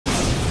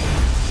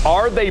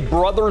Are they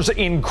brothers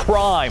in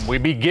crime? We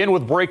begin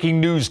with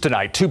breaking news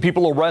tonight. 2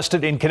 people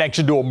arrested in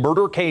connection to a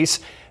murder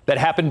case that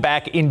happened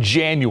back in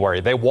January.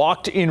 They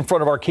walked in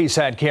front of our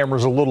KSAT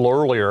cameras a little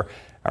earlier.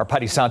 Our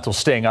Patty Santos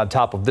staying on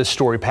top of this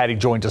story. Patty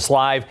joins us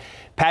live.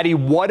 Patty,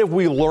 what have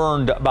we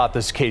learned about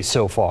this case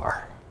so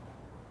far?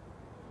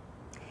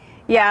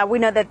 Yeah, we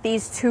know that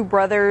these 2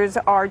 brothers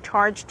are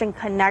charged in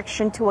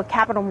connection to a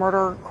capital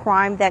murder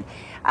crime that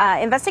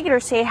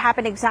investigators say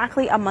happened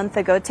exactly a month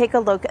ago. Take a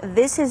look.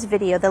 This is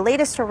video. The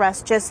latest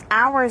arrest just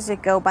hours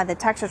ago by the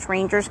Texas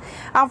Rangers.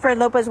 Alfred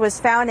Lopez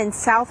was found in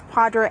South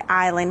Padre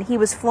Island. He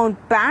was flown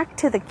back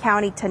to the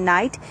county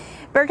tonight.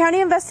 Bexar County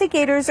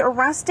investigators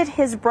arrested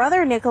his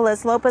brother,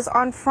 Nicholas Lopez,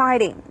 on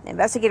Friday.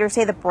 Investigators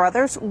say the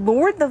brothers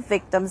lured the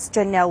victims,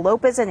 Janelle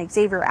Lopez and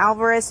Xavier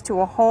Alvarez, to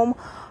a home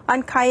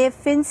on Calle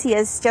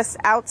Fincias, just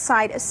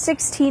outside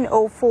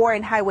 1604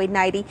 and Highway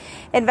 90.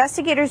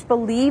 Investigators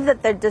believe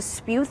that the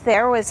dispute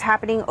there was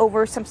happening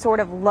over some sort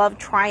of love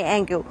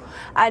triangle.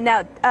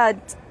 Now,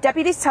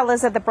 deputies tell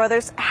us that the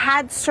brothers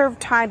had served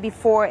time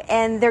before,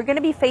 and they're going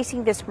to be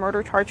facing this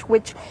murder charge,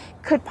 which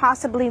could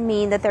possibly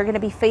mean that they're going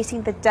to be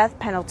facing the death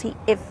penalty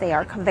if they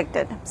are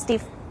convicted.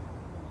 Steve?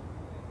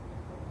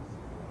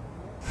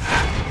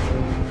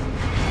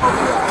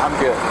 I'm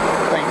good.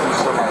 Thank you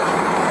so much.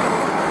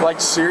 Like,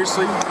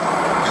 seriously,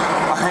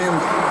 I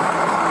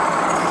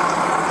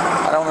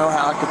don't know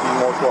how I could be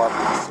more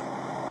cooperative.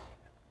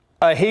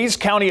 A Hays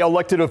County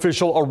elected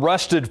official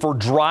arrested for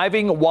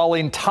driving while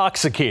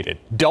intoxicated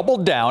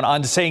doubled down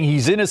on saying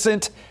he's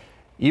innocent,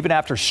 even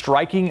after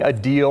striking a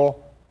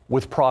deal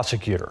with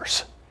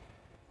prosecutors.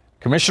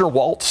 Commissioner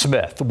Walt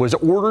Smith was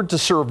ordered to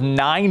serve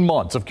 9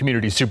 months of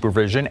community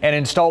supervision and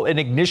install an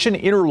ignition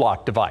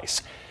interlock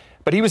device.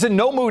 But he was in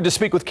no mood to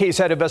speak with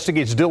KSAT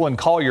Investigates' Dylan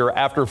Collier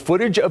after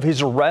footage of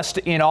his arrest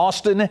in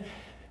Austin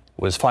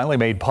was finally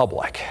made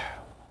public.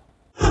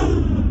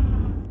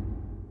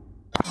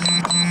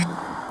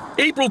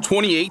 April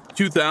 28,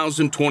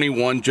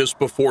 2021, just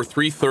before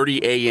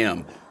 3:30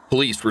 a.m.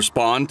 Police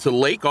respond to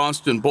Lake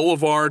Austin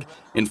Boulevard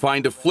and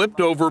find a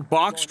flipped-over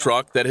box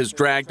truck that has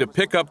dragged a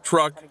pickup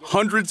truck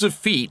hundreds of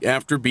feet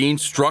after being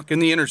struck in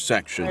the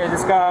intersection. Hey,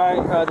 this guy,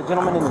 the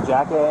gentleman in the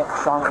jacket,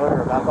 strong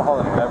odor of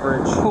alcohol and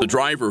beverage. The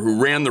driver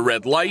who ran the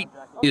red light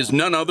is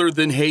none other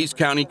than Hays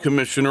County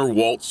Commissioner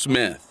Walt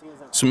Smith.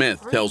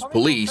 Smith tells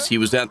police he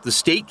was at the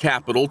state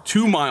capitol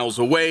 2 miles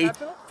away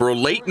for a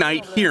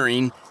late-night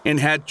hearing and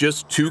had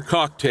just 2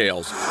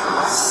 cocktails.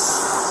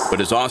 But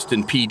as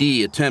Austin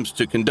PD attempts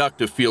to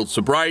conduct a field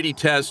sobriety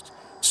test,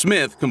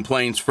 Smith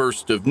complains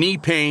first of knee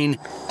pain.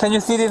 Can you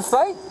see the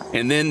inside?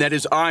 And then that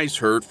his eyes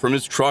hurt from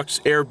his truck's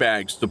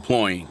airbags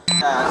deploying.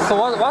 So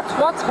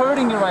what's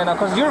hurting you right now?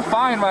 Because you're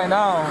fine right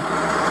now.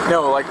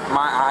 No, like,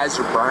 my eyes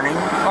are burning.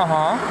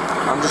 Uh-huh.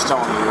 I'm just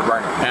telling you, you're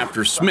burning.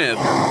 After Smith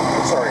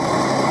I'm sorry.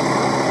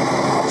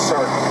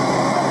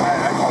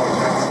 I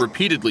apologize.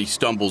 Repeatedly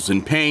stumbles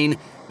in pain,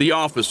 the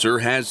officer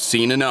has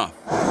seen enough.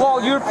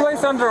 Well, you're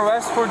placed under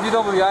arrest for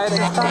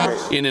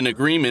DWI. In an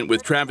agreement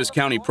with Travis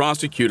County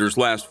prosecutors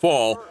last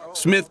fall,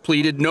 Smith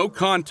pleaded no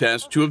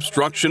contest to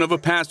obstruction of a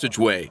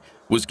passageway,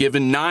 was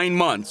given 9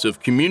 months of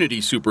community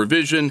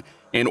supervision,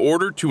 and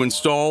ordered to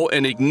install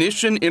an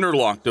ignition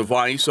interlock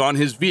device on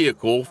his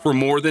vehicle for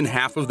more than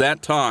half of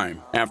that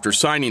time. After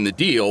signing the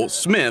deal,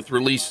 Smith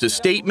released a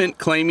statement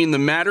claiming the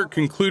matter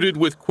concluded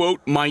with, quote,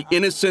 "my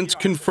innocence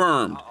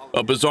confirmed."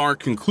 A bizarre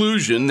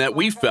conclusion that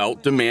we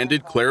felt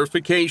demanded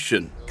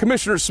clarification.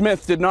 Commissioner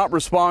Smith did not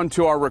respond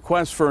to our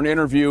request for an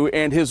interview,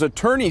 and his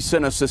attorney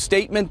sent us a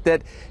statement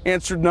that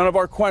answered none of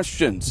our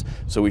questions.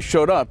 So we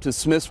showed up to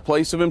Smith's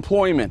place of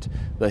employment,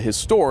 the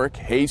historic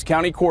Hays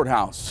County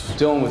Courthouse.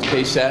 Dylan with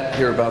KSAT,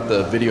 hear about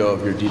the video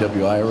of your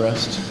DWI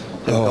arrest.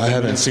 Oh, I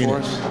haven't seen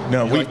it.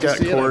 No, we've got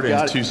court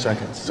in 2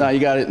 seconds. You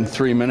got it in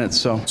 3 minutes,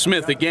 so.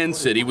 Smith again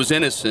said he was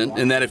innocent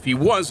and that if he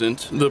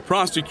wasn't, the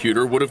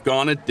prosecutor would have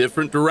gone a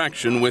different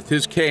direction with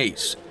his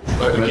case.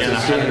 But again, I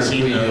haven't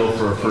seen the deal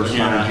for a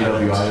first-time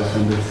DWI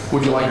offender.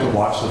 Would you like to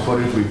watch the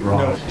footage we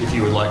brought? No, if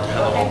you would like to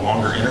have a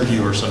longer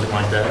interview or something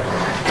like that,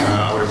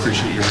 I would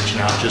appreciate you reaching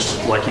out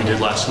just like you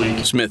did last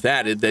week. Smith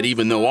added that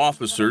even though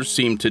officers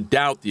seemed to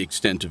doubt the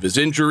extent of his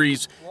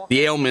injuries,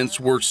 the ailments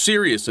were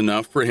serious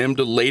enough for him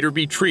to later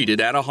be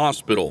treated at a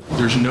hospital.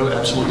 There's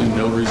absolutely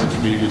no reason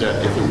for me to do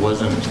that if there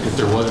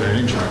wasn't an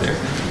injury there.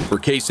 For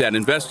KSAT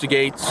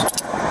Investigates,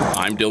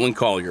 I'm Dylan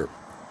Collier.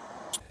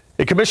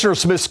 Commissioner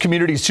Smith's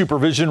community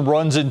supervision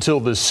runs until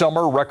this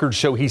summer. Records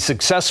show he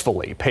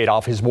successfully paid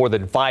off his more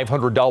than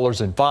 $500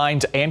 in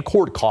fines and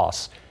court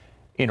costs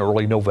in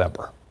early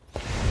November.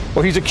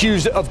 Well, he's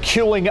accused of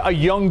killing a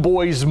young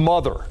boy's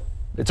mother.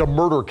 It's a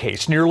murder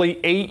case, nearly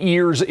 8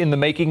 years in the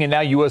making, and now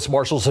U.S.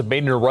 Marshals have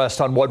made an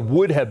arrest on what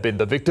would have been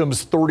the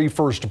victim's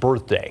 31st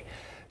birthday.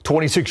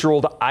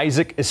 26-year-old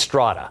Isaac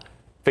Estrada,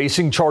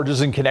 facing charges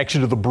in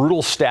connection to the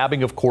brutal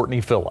stabbing of Courtney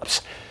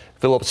Phillips.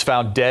 Phillips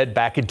found dead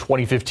back in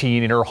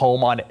 2015 in her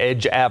home on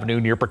Edge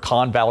Avenue near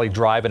Pecan Valley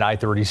Drive and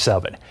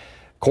I-37.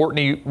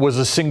 Courtney was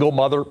a single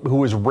mother who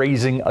was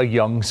raising a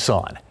young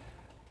son.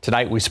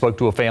 Tonight, we spoke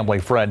to a family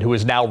friend who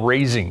is now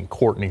raising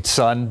Courtney's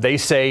son. They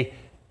say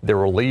they're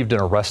relieved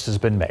an arrest has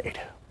been made.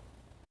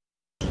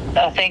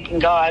 Thanking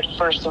God,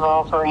 first of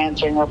all, for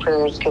answering our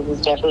prayers, because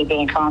it's definitely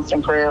been a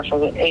constant prayer for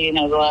the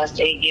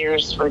last 8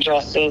 years for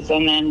justice,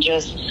 and then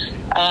just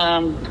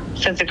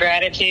sense of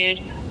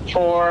gratitude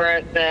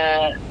for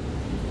the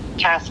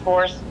task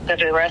force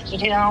that arrested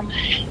him,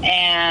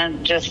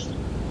 and just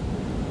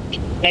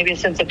maybe a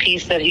sense of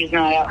peace that he's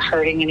not out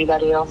hurting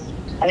anybody else.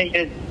 I think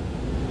that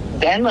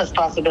the endless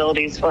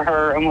possibilities for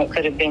her and what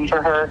could have been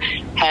for her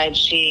had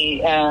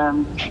she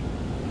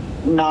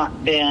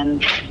not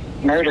been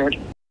murdered.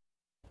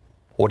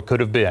 What could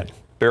have been.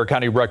 Bexar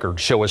County records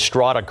show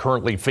Estrada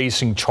currently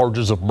facing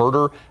charges of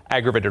murder,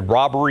 aggravated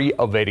robbery,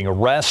 evading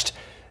arrest.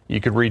 You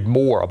can read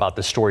more about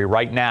this story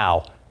right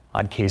now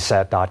on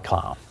KSAT.com.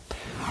 All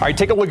right,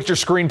 take a look at your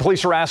screen.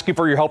 Police are asking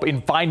for your help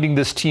in finding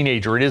this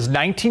teenager. It is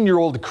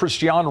 19-year-old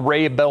Cristian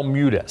Ray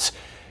Bermudez.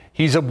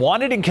 He's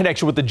wanted in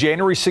connection with the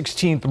January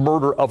 16th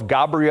murder of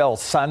Gabriel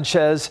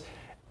Sanchez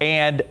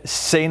and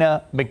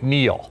Sana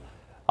McNeil.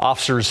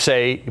 Officers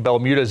say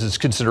Bermudez is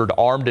considered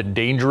armed and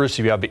dangerous.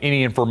 If you have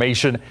any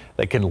information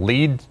that can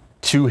lead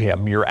to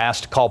him, you're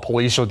asked to call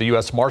police or the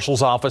U.S.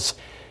 Marshal's Office.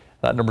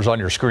 That number's on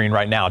your screen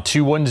right now,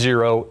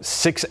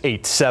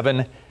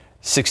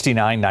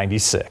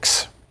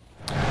 210-687-6996.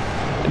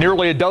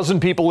 Nearly a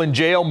dozen people in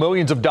jail,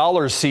 millions of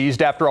dollars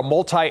seized after a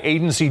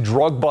multi-agency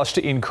drug bust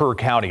in Kerr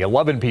County.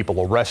 11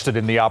 people arrested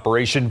in the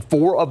operation.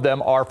 4 of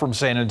them are from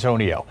San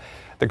Antonio.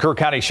 The Kerr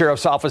County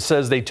Sheriff's Office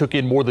says they took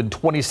in more than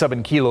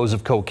 27 kilos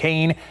of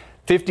cocaine,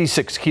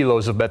 56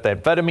 kilos of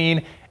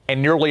methamphetamine,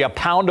 and nearly a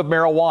pound of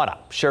marijuana.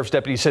 Sheriff's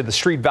deputies said the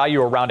street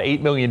value around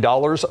 $8 million.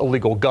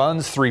 Illegal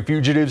guns, 3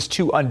 fugitives,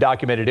 2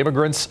 undocumented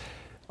immigrants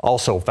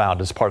also found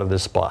as part of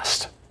this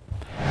bust.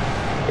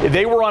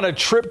 They were on a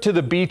trip to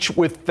the beach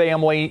with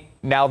family.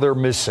 Now they're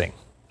missing.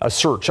 A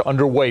search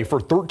underway for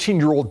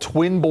 13-year-old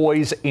twin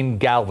boys in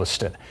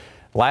Galveston.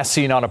 Last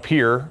seen on a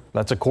pier,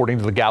 that's according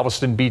to the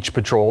Galveston Beach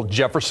Patrol.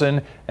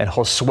 Jefferson and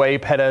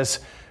Josue Perez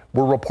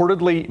were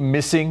reported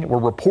missing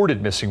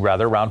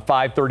around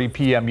 5:30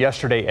 p.m.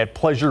 yesterday at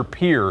Pleasure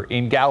Pier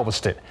in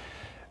Galveston.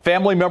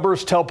 Family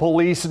members tell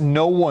police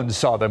no one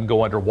saw them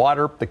go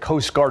underwater. The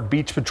Coast Guard,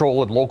 Beach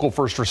Patrol, and local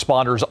first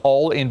responders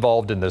all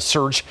involved in the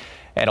search,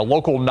 and a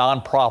local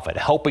nonprofit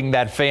helping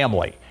that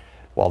family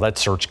while that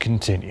search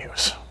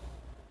continues.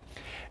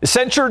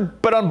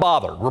 Censured but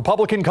unbothered,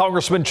 Republican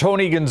Congressman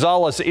Tony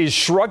Gonzalez is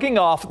shrugging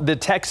off the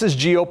Texas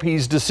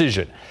GOP's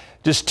decision.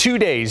 Just 2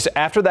 days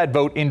after that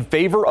vote in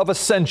favor of a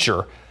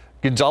censure,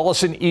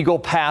 Gonzalez and Eagle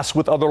Pass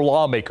with other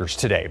lawmakers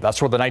today.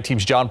 That's where the Night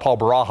Team's John Paul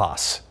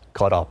Barajas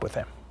caught up with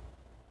him.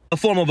 A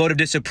formal vote of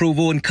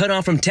disapproval and cut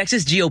off from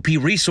Texas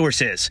GOP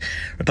resources.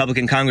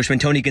 Republican Congressman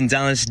Tony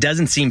Gonzalez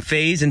doesn't seem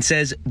fazed and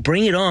says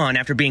bring it on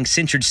after being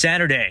censured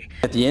Saturday.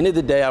 At the end of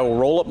the day, I will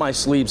roll up my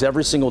sleeves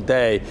every single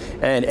day,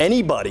 and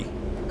anybody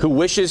who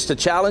wishes to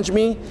challenge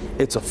me,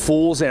 it's a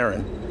fool's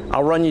errand.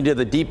 I'll run you to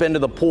the deep end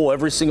of the pool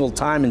every single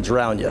time and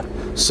drown you.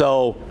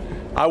 So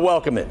I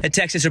welcome it. The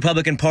Texas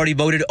Republican Party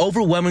voted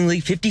overwhelmingly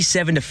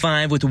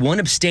 57-5 with 1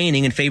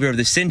 abstaining in favor of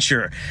the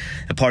censure.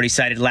 The party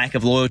cited lack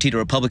of loyalty to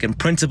Republican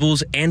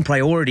principles and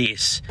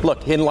priorities.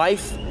 Look, in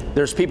life,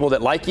 there's people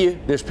that like you,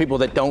 there's people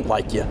that don't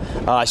like you.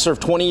 I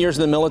served 20 years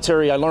in the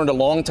military. I learned a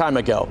long time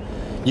ago.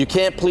 You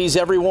can't please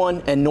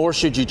everyone, and nor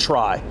should you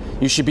try.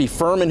 You should be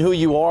firm in who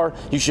you are.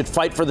 You should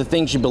fight for the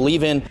things you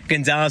believe in.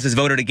 Gonzalez has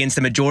voted against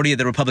the majority of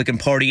the Republican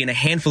Party in a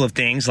handful of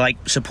things, like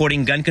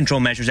supporting gun control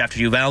measures after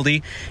Uvalde,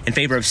 in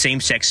favor of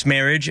same-sex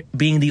marriage,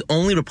 being the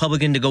only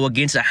Republican to go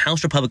against a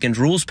House Republicans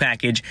rules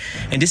package,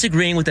 and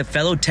disagreeing with a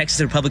fellow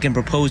Texas Republican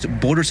proposed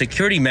border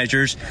security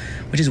measures,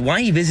 which is why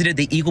he visited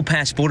the Eagle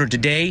Pass border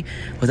today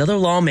with other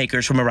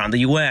lawmakers from around the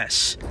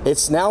U.S.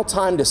 It's now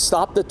time to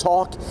stop the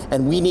talk,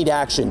 and we need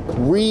action.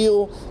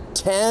 Real,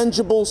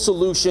 tangible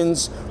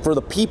solutions for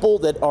the people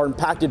that are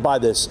impacted by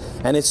this.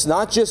 And it's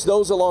not just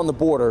those along the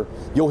border.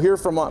 You'll hear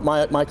from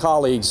my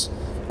colleagues.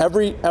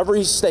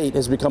 Every state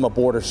has become a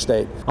border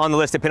state. On the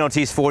list of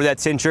penalties for that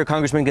censure,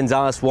 Congressman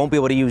Gonzalez won't be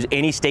able to use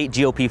any state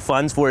GOP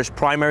funds for his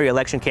primary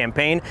election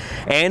campaign,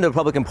 and the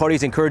Republican Party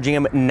is encouraging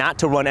him not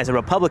to run as a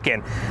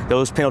Republican.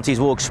 Those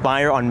penalties will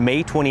expire on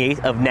May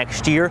 28th of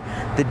next year,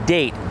 the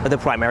date of the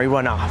primary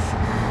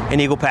runoff. In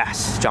Eagle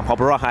Pass, John Paul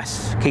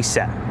Barajas,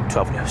 KSAT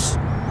 12 News.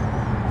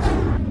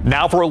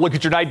 Now for a look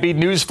at your Nightbeat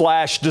News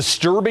Flash.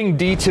 Disturbing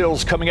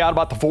details coming out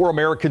about the 4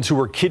 Americans who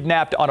were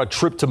kidnapped on a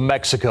trip to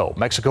Mexico.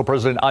 Mexico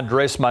President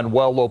Andrés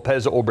Manuel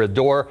López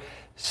Obrador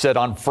said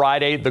on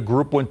Friday the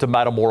group went to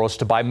Matamoros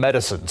to buy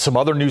medicine. Some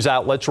other news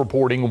outlets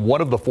reporting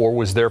one of the 4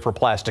 was there for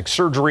plastic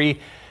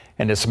surgery,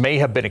 and this may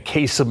have been a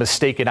case of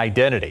mistaken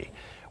identity.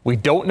 We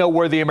don't know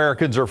where the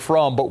Americans are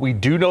from, but we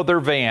do know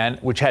their van,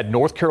 which had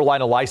North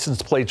Carolina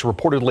license plates,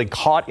 reportedly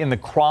caught in the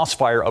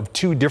crossfire of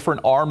 2 different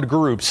armed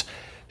groups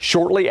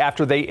shortly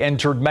after they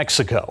entered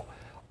Mexico.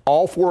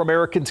 All 4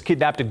 Americans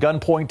kidnapped at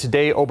gunpoint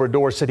today.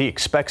 Obrador said he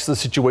expects the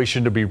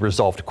situation to be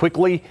resolved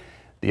quickly.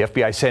 The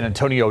FBI San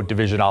Antonio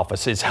Division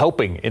office is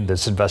helping in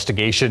this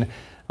investigation.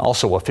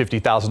 Also, a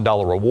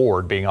 $50,000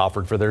 reward being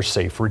offered for their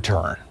safe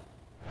return.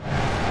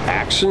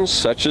 Actions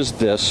such as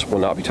this will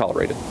not be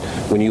tolerated.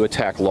 When you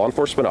attack law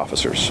enforcement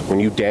officers, when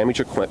you damage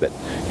equipment,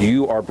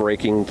 you are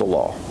breaking the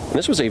law. And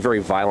this was a very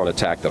violent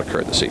attack that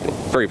occurred this evening.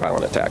 Very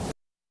violent attack.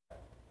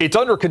 It's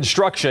under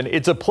construction.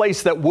 It's a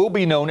place that will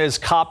be known as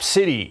Cop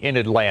City in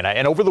Atlanta.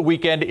 And over the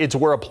weekend, it's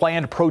where a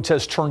planned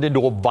protest turned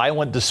into a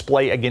violent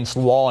display against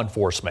law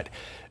enforcement.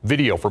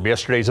 Video from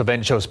yesterday's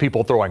event shows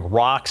people throwing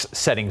rocks,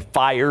 setting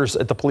fires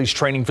at the police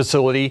training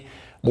facility.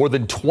 More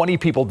than 20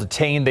 people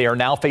detained. They are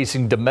now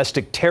facing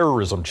domestic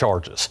terrorism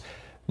charges.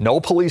 No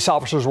police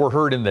officers were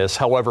hurt in this.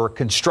 However,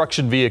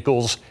 construction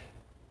vehicles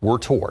were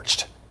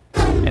torched.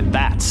 And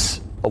that's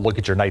a look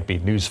at your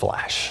Nightbeat News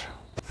Flash.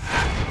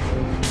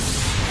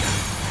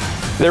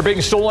 They're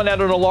being stolen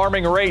at an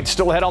alarming rate.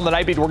 Still ahead on the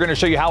Nightbeat, we're going to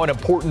show you how an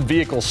important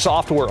vehicle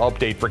software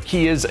update for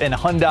Kias and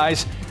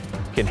Hyundais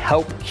can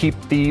help keep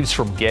thieves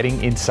from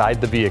getting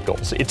inside the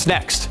vehicles. It's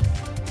next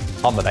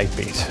on the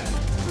Nightbeat.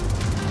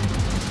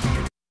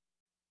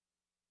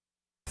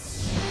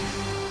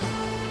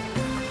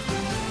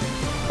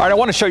 All right, I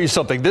want to show you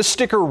something. This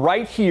sticker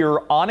right here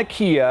on a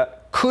Kia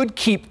could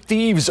keep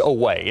thieves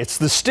away. It's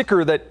the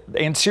sticker that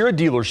Ancira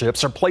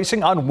dealerships are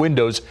placing on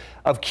windows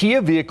of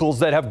Kia vehicles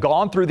that have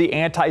gone through the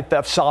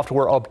anti-theft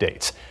software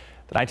updates.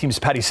 The Night Team's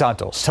Patty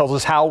Santos tells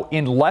us how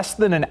in less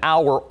than an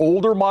hour,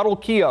 older model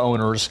Kia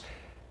owners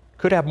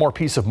could have more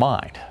peace of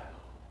mind.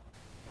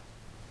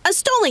 A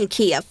stolen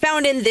Kia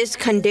found in this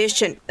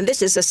condition.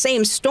 This is the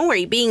same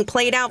story being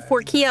played out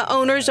for Kia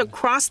owners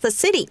across the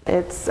city.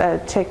 It's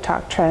a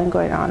TikTok trend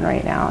going on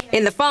right now.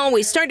 In the fall,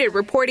 we started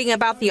reporting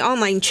about the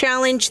online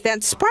challenge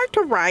that sparked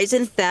a rise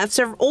in thefts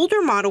of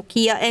older model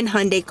Kia and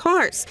Hyundai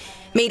cars,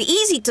 made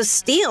easy to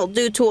steal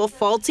due to a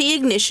faulty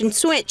ignition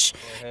switch.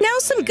 Now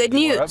some good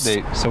news.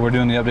 So we're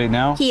doing the update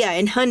now. Kia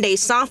and Hyundai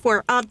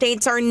software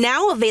updates are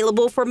now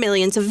available for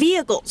millions of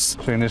vehicles.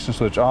 So ignition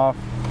switch off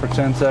for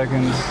 10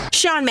 seconds.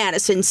 Sean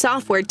Madison,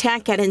 software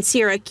tech at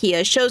Ancira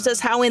Kia, shows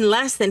us how in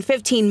less than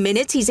 15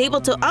 minutes he's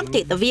able to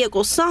update the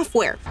vehicle's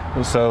software.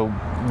 So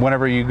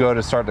whenever you go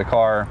to start the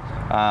car,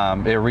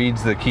 it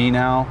reads the key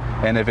now,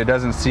 and if it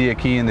doesn't see a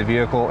key in the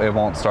vehicle, it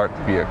won't start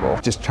the vehicle.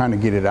 Just trying to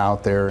get it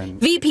out there.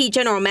 VP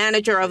General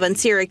Manager of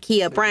Ancira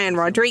Kia, Brian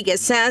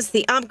Rodriguez, says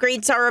the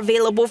upgrades are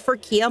available for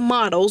Kia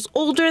models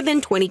older than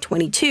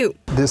 2022.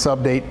 This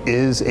update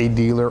is a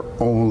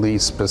dealer-only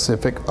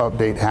specific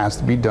update, has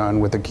to be done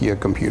with a Kia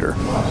computer.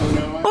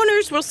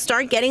 Owners will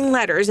start getting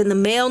letters in the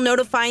mail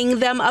notifying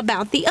them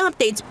about the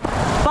updates,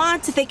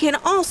 but they can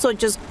also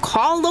just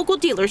call local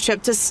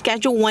dealership to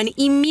schedule one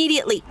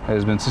immediately. It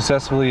has been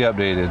successfully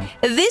updated.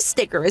 This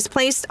sticker is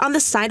placed on the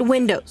side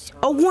windows,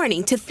 a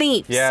warning to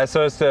thieves. Yeah,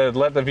 so it's to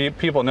let the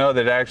people know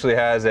that it actually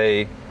has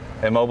a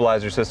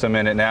immobilizer system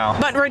in it now.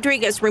 But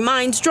Rodriguez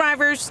reminds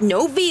drivers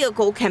no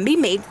vehicle can be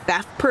made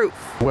theft-proof.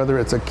 Whether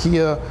it's a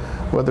Kia,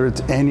 whether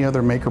it's any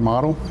other make or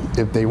model,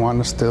 if they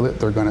want to steal it,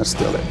 they're going to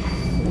steal it.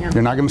 Yeah.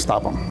 You're not going to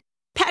stop them.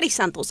 Patty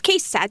Santos,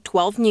 KSAT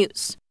 12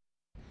 News.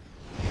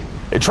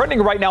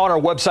 Trending right now on our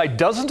website,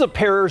 dozens of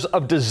pairs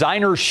of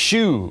designer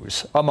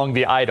shoes among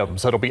the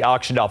items that'll be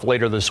auctioned off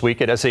later this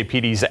week at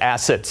SAPD's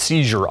asset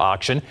seizure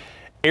auction.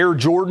 Air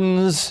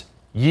Jordans,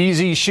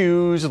 Yeezy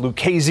shoes,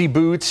 Lucchese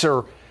boots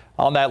are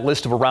on that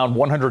list of around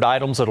 100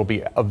 items that'll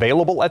be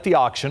available at the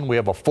auction. We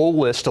have a full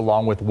list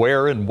along with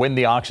where and when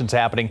the auction's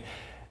happening.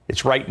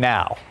 It's right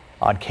now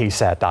on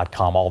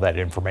KSAT.com, all that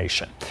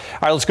information. All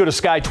right, let's go to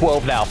Sky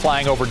 12 now.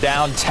 Flying over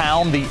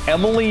downtown, the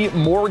Emily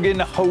Morgan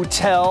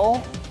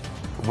Hotel,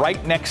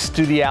 right next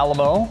to the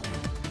Alamo.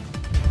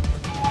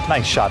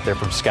 Nice shot there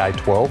from Sky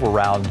 12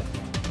 around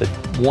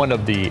one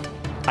of the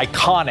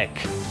iconic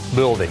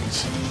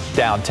buildings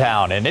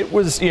downtown. And it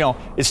was,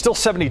 it's still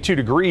 72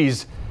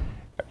 degrees.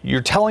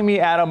 You're telling me,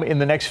 Adam, in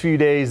the next few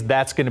days,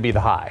 that's going to be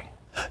the high?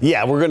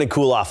 Yeah, we're going to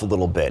cool off a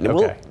little bit. And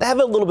we'll have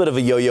a little bit of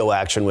a yo-yo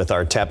action with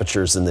our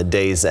temperatures in the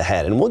days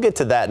ahead. And we'll get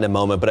to that in a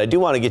moment. But I do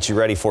want to get you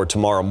ready for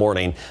tomorrow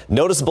morning.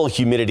 Noticeable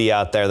humidity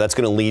out there. That's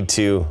going to lead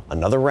to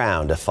another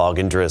round of fog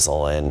and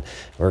drizzle. And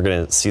we're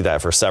going to see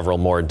that for several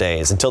more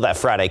days until that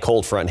Friday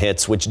cold front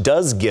hits, which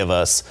does give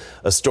us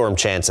a storm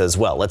chance as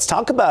well. Let's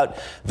talk about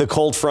the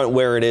cold front,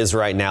 where it is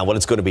right now, what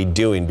it's going to be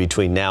doing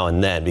between now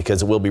and then,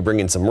 because it will be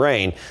bringing some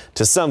rain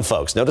to some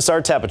folks. Notice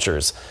our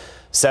temperatures.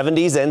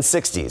 70s and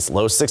 60s,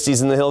 low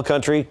 60s in the hill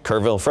country,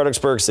 Kerrville,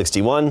 Fredericksburg,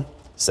 61,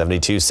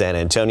 72 San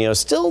Antonio,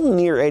 still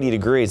near 80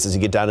 degrees as you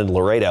get down into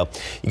Laredo.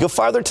 You go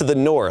farther to the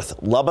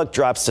north, Lubbock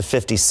drops to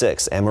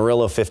 56,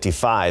 Amarillo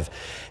 55,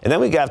 and then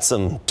we got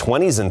some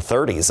 20s and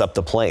 30s up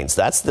the plains.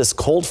 That's this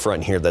cold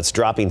front here that's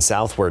dropping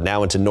southward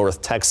now into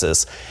North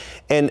Texas.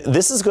 And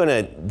this is going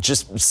to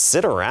just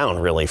sit around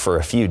really for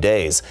a few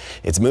days.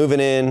 It's moving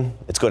in,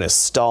 it's going to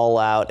stall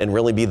out and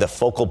really be the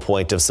focal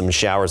point of some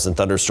showers and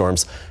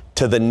thunderstorms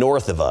to the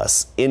north of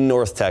us in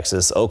North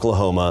Texas,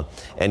 Oklahoma,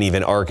 and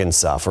even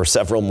Arkansas for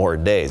several more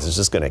days. It's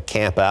just going to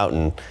camp out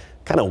and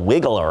kind of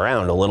wiggle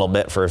around a little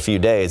bit for a few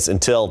days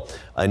until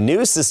a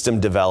new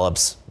system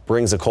develops,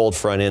 brings a cold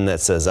front in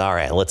that says, all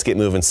right, let's get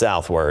moving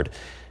southward.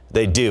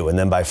 They do, and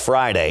then by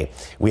Friday,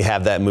 we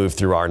have that move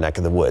through our neck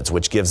of the woods,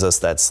 which gives us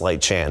that slight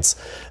chance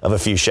of a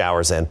few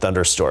showers and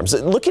thunderstorms.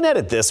 Looking at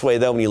it this way,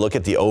 though, when you look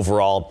at the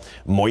overall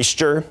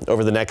moisture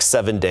over the next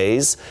 7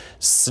 days,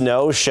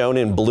 snow shown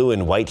in blue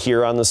and white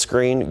here on the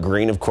screen,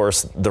 green, of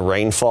course, the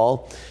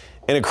rainfall.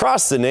 And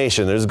across the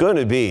nation, there's going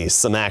to be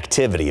some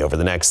activity over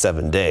the next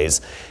 7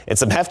 days and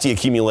some hefty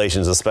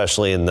accumulations,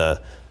 especially in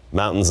the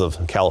mountains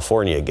of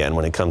California again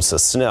when it comes to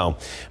snow.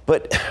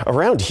 But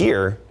around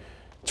here,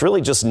 it's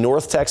really just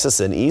North Texas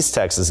and East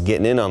Texas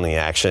getting in on the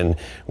action.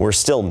 We're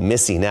still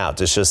missing out.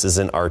 This just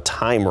isn't our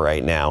time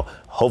right now.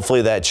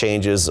 Hopefully that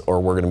changes,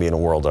 or we're going to be in a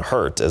world of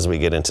hurt as we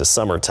get into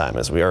summertime,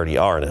 as we already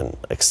are in an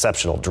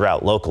exceptional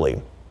drought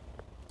locally.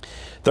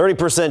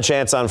 30%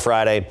 chance on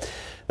Friday.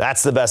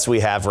 That's the best we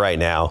have right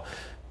now.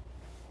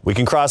 We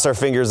can cross our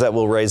fingers that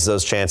we'll raise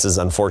those chances.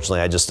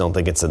 Unfortunately, I just don't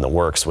think it's in the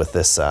works with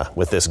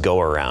this go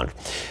around.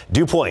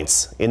 Dew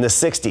points in the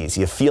 60s.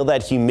 You feel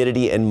that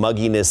humidity and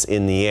mugginess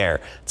in the air.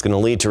 It's going to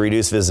lead to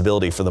reduced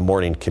visibility for the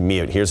morning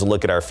commute. Here's a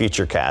look at our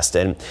futurecast.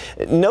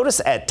 And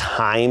notice at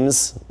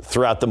times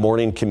throughout the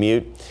morning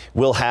commute,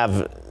 we'll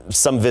have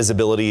some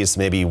visibilities,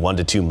 maybe 1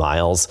 to 2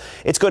 miles.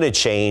 It's going to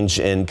change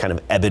and kind of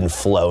ebb and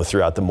flow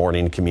throughout the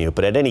morning commute,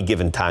 but at any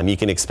given time, you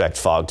can expect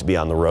fog to be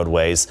on the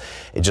roadways.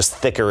 It's just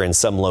thicker in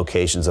some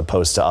locations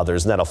opposed to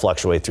others, and that'll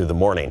fluctuate through the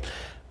morning.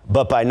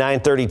 But by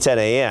 9:30, 10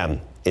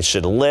 a.m., it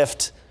should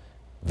lift,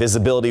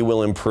 visibility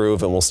will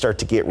improve, and we'll start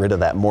to get rid of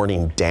that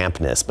morning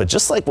dampness. But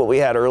just like what we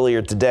had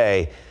earlier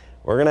today,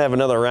 we're going to have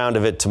another round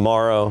of it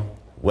tomorrow,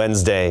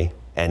 Wednesday,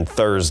 and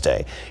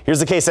Thursday. Here's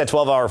the KSAT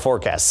 12-hour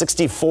forecast.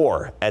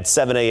 64 at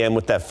 7 a.m.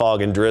 with that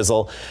fog and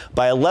drizzle.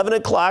 By 11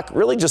 o'clock,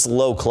 really just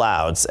low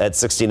clouds at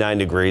 69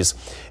 degrees.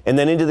 And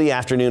then into the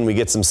afternoon, we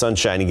get some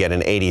sunshine again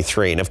in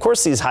 83. And of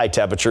course, these high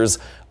temperatures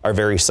are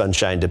very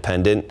sunshine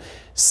dependent.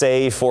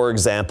 Say, for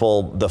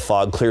example, the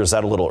fog clears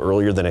out a little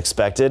earlier than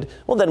expected.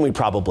 Well, then we'd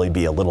probably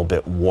be a little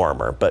bit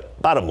warmer.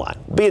 But bottom line,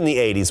 be in the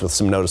 80s with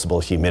some noticeable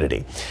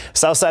humidity.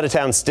 South side of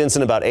town,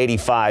 Stinson about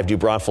 85, New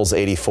Braunfels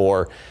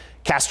 84.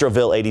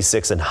 Castroville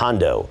 86, and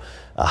Hondo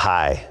a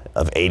high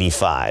of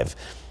 85.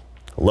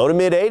 Low to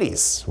mid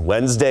 80s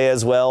Wednesday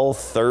as well,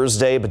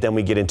 Thursday, but then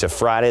we get into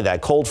Friday,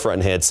 that cold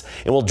front hits,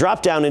 and we'll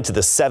drop down into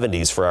the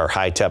 70s for our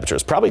high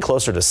temperatures, probably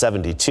closer to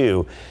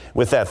 72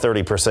 with that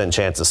 30%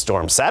 chance of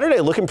storms. Saturday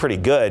looking pretty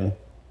good,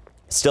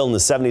 still in the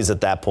 70s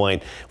at that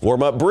point.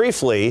 Warm up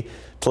briefly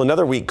till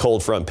another weak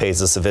cold front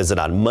pays us a visit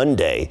on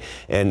Monday,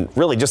 and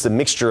really just a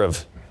mixture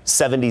of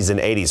 70s and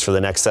 80s for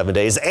the next 7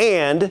 days,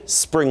 and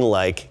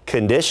spring-like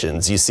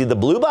conditions. You see the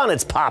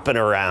bluebonnets popping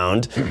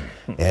around,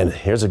 and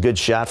here's a good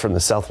shot from the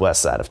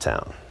southwest side of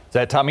town. Is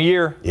that time of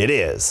year? It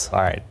is.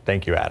 All right,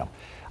 thank you, Adam.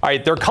 All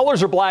right, their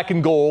colors are black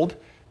and gold.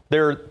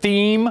 Their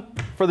theme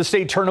for the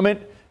state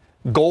tournament,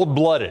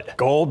 gold-blooded.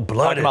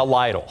 Gold-blooded. Talking about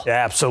Lytle.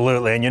 Yeah,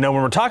 absolutely. And, you know,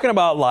 when we're talking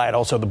about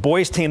Lytle, so the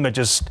boys team that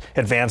just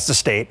advanced to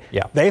state,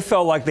 they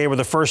felt like they were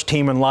the first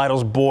team in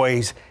Lytle's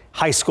boys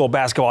high school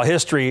basketball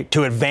history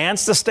to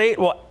advance the state.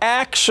 Well,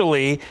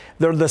 actually,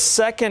 they're the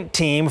second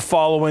team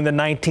following the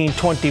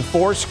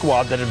 1924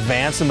 squad that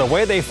advanced. And the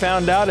way they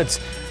found out, it's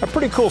a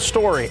pretty cool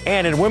story.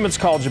 And in women's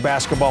college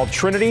basketball,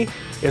 Trinity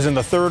is in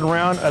the third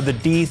round of the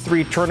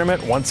D3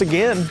 tournament once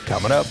again,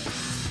 coming up.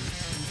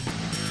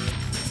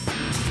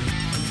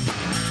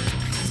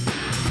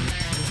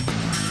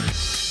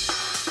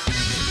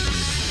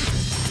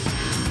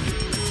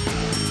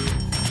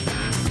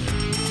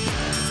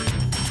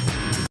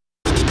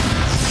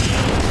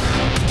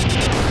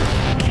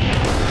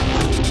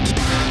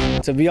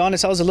 To be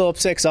honest, I was a little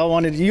upset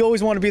because you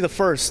always want to be the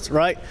first,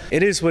 right?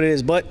 It is what it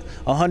is, but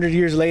 100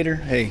 years later,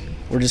 hey,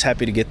 we're just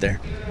happy to get there.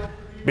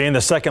 Being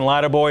the second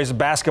Lytle boys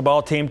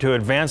basketball team to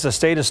advance the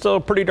state is still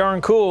pretty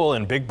darn cool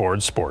in big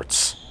board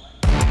sports.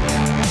 The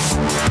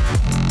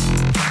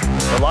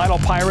Lytle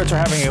Pirates are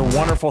having a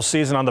wonderful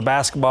season on the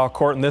basketball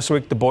court, and this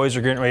week the boys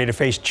are getting ready to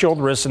face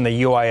Childress in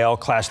the UIL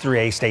Class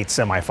 3A state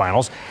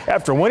semifinals.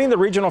 After winning the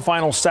regional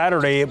finals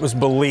Saturday, it was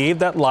believed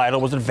that Lytle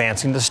was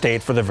advancing to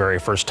state for the very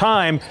first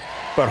time.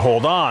 But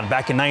hold on,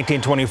 back in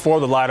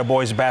 1924, the Lytle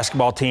boys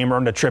basketball team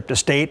earned a trip to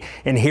state,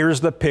 and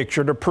here's the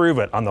picture to prove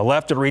it. On the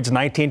left, it reads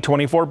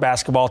 1924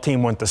 basketball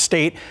team went to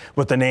state,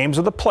 with the names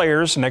of the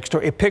players next to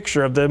a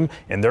picture of them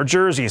in their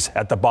jerseys.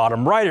 At the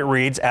bottom right, it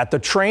reads at the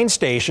train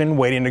station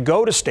waiting to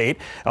go to state,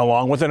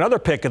 along with another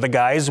pic of the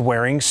guys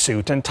wearing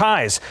suit and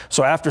ties.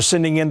 So after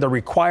sending in the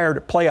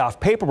required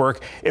playoff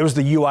paperwork, it was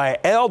the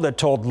UIL that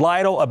told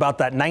Lytle about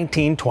that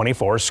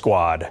 1924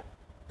 squad.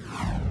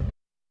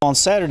 On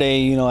Saturday,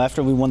 you know,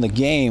 after we won the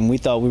game, we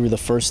thought we were the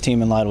first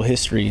team in Lytle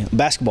history,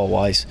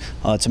 basketball-wise,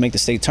 to make the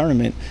state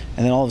tournament.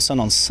 And then all of a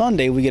sudden on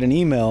Sunday, we get an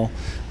email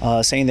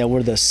saying that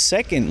we're the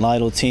second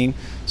Lytle team.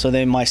 So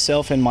then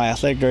myself and my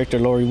athletic director,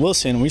 Lori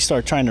Wilson, we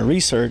start trying to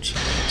research.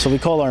 So we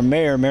call our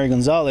mayor, Mary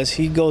Gonzalez.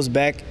 He goes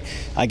back,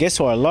 I guess,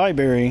 to our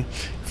library,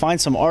 find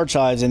some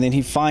archives, and then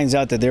he finds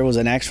out that there was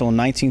an actual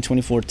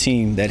 1924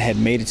 team that had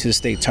made it to the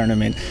state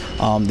tournament.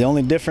 The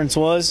only difference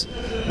was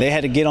they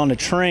had to get on the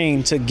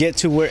train to get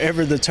to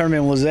wherever the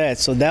tournament was at.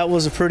 So that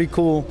was a pretty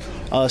cool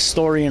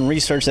story and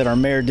research that our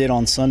mayor did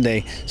on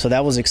Sunday. So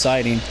that was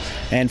exciting.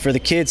 And for the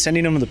kids,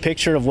 sending them the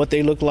picture of what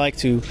they look like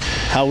to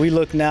how we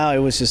look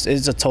now, it's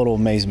a total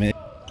amazement.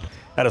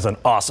 That is an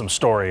awesome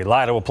story.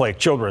 Lida will play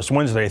Childress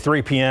Wednesday,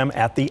 3 p.m.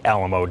 at the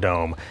Alamo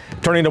Dome.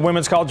 Turning to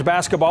women's college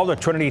basketball, the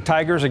Trinity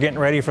Tigers are getting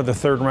ready for the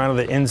third round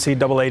of the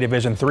NCAA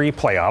Division III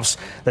playoffs.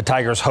 The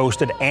Tigers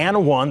hosted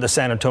and won the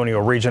San Antonio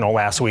Regional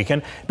last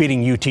weekend,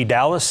 beating UT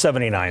Dallas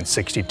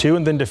 79-62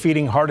 and then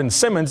defeating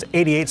Hardin-Simmons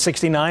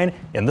 88-69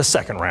 in the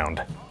second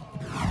round.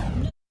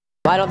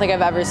 I don't think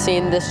I've ever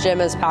seen this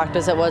gym as packed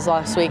as it was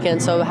last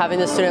weekend, so having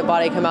the student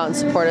body come out and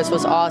support us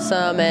was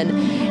awesome.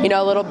 And, you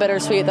know, a little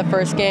bittersweet the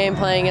first game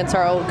playing against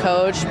our old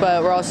coach,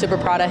 but we're all super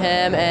proud of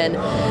him.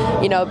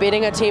 And, you know,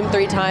 beating a team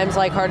 3 times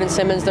like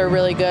Hardin-Simmons, they're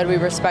really good. We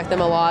respect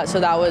them a lot, so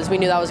we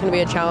knew that was going to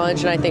be a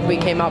challenge, and I think we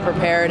came out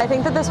prepared. I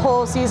think that this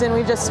whole season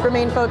we've just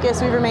remained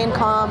focused, we've remained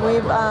calm,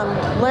 we've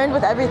learned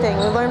with everything.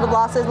 We've learned with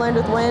losses, learned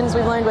with wins,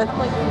 we've learned with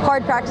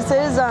hard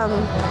practices.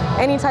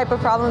 Any type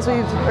of problems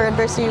or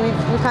adversity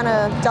we've kind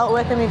of dealt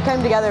with, and we've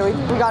come together. We've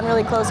gotten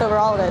really close over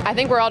all of it. I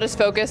think we're all just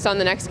focused on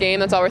the next game.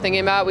 That's all we're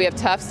thinking about. We have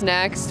Tufts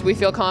next. We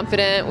feel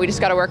confident. We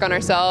just got to work on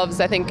ourselves.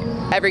 I think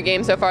every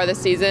game so far this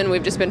season,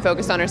 we've just been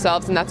focused on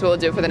ourselves, and that's what we'll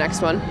do for the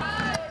next one.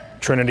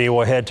 Trinity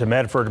will head to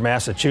Medford,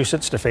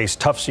 Massachusetts to face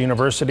Tufts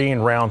University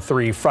in round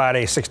 3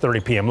 Friday,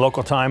 6:30 p.m.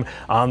 local time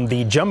on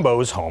the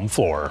Jumbo's home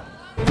floor.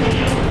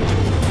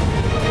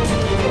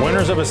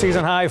 Winners of a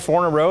season-high 4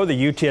 in a row, the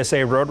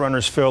UTSA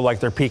Roadrunners feel like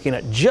they're peaking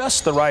at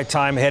just the right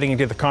time heading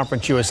into the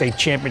Conference USA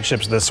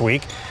Championships this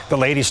week. The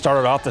ladies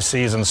started off the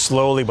season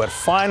slowly but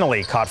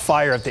finally caught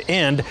fire at the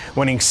end,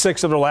 winning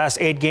 6 of their last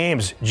 8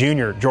 games.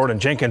 Junior Jordan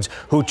Jenkins,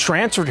 who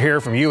transferred here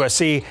from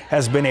USC,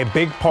 has been a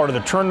big part of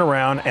the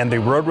turnaround, and the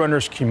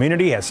Roadrunners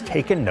community has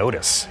taken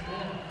notice.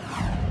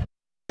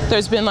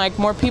 There's been like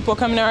more people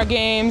coming to our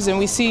games, and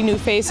we see new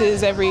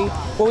faces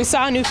we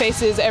saw new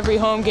faces every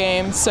home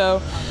game.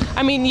 So,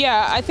 I mean,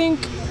 yeah, I think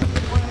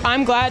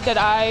I'm glad that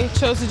I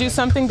chose to do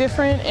something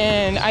different,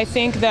 and I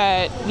think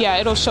that, yeah,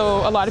 it'll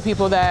show a lot of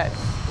people that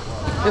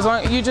as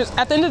long at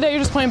the end of the day, you're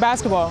just playing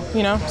basketball,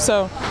 you know,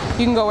 so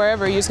you can go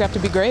wherever, you just have to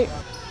be great.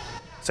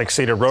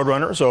 6-seeded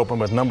Roadrunners open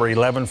with number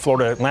 11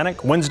 Florida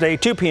Atlantic Wednesday,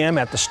 2 p.m.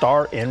 at the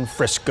Star in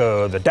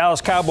Frisco. The Dallas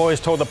Cowboys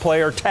told the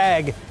player,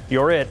 "Tag,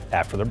 you're it,"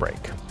 after the break.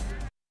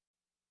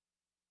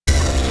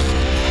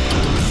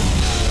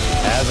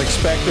 As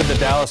expected, the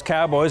Dallas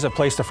Cowboys have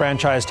placed a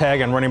franchise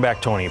tag on running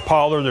back Tony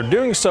Pollard. They're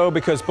doing so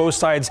because both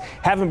sides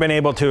haven't been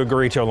able to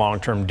agree to a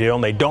long-term deal,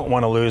 and they don't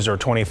want to lose their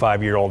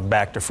 25-year-old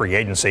back to free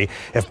agency.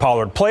 If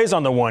Pollard plays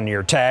on the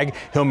 1-year tag,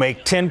 he'll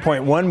make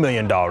 $10.1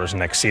 million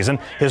next season.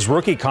 His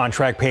rookie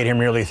contract paid him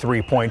nearly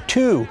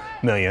 $3.2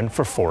 million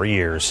for 4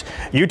 years.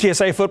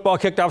 UTSA football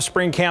kicked off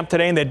spring camp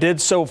today, and they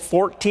did so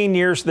 14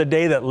 years to the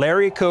day that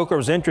Larry Coker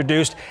was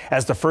introduced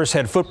as the first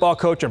head football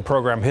coach in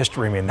program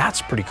history. I mean,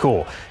 that's pretty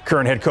cool.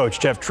 Current head coach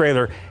Jeff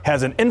Traylor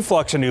has an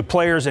influx of new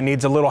players and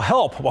needs a little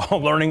help while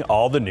learning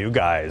all the new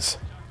guys.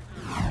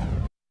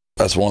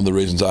 That's one of the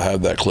reasons I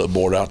have that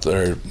clipboard out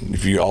there.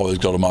 If you always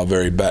go to my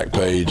very back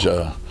page,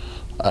 I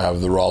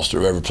have the roster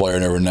of every player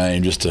and every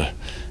name just to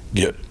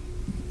get,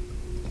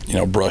 you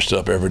know, brushed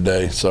up every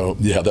day. So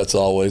yeah, that's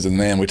always, and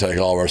then we take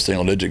all of our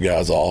single-digit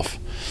guys off.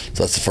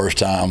 So that's the first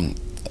time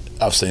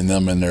I've seen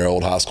them in their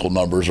old high school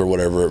numbers or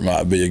whatever it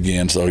might be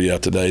again. So yeah,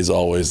 today's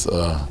always,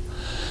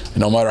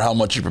 no matter how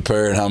much you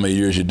prepare and how many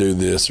years you do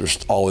this, there's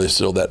always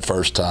still that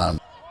first time.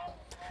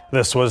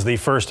 This was the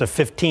first of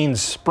 15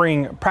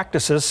 spring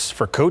practices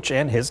for Coach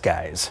and his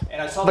guys.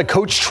 And I saw the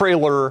Coach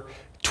Traylor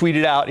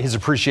tweeted out his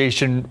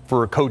appreciation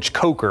for Coach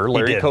Coker,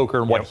 Larry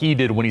Coker, and what he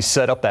did when he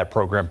set up that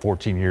program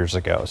 14 years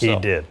ago. So he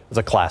did. It's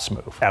a class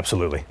move.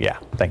 Absolutely. Yeah.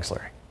 Thanks,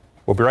 Larry.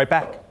 We'll be right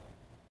back.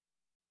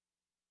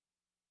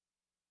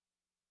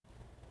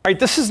 All right,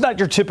 this is not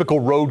your typical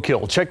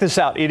roadkill. Check this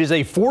out. It is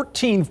a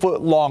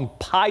 14-foot-long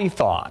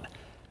python.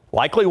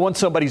 Likely once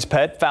somebody's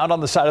pet, found on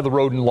the side of the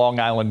road in Long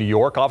Island, New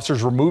York.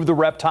 Officers removed the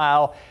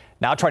reptile,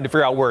 now trying to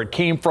figure out where it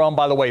came from.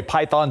 By the way,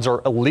 pythons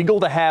are illegal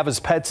to have as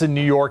pets in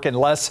New York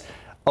unless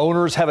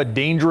owners have a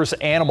dangerous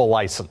animal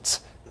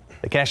license.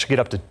 They can actually get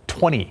up to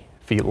 20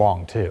 feet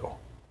long, too.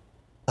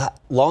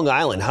 Long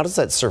Island, how does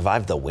that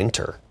survive the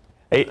winter?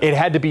 It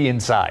had to be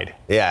inside.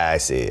 Yeah, I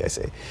see.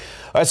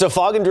 All right, so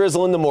fog and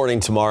drizzle in the morning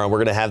tomorrow. We're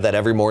going to have that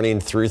every morning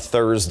through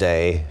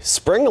Thursday.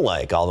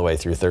 Spring-like all the way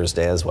through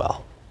Thursday as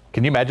well.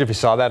 Can you imagine if you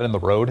saw that in the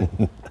road?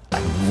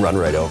 I'd run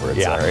right over it,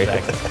 yeah, sorry.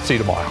 Exactly. See you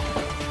tomorrow.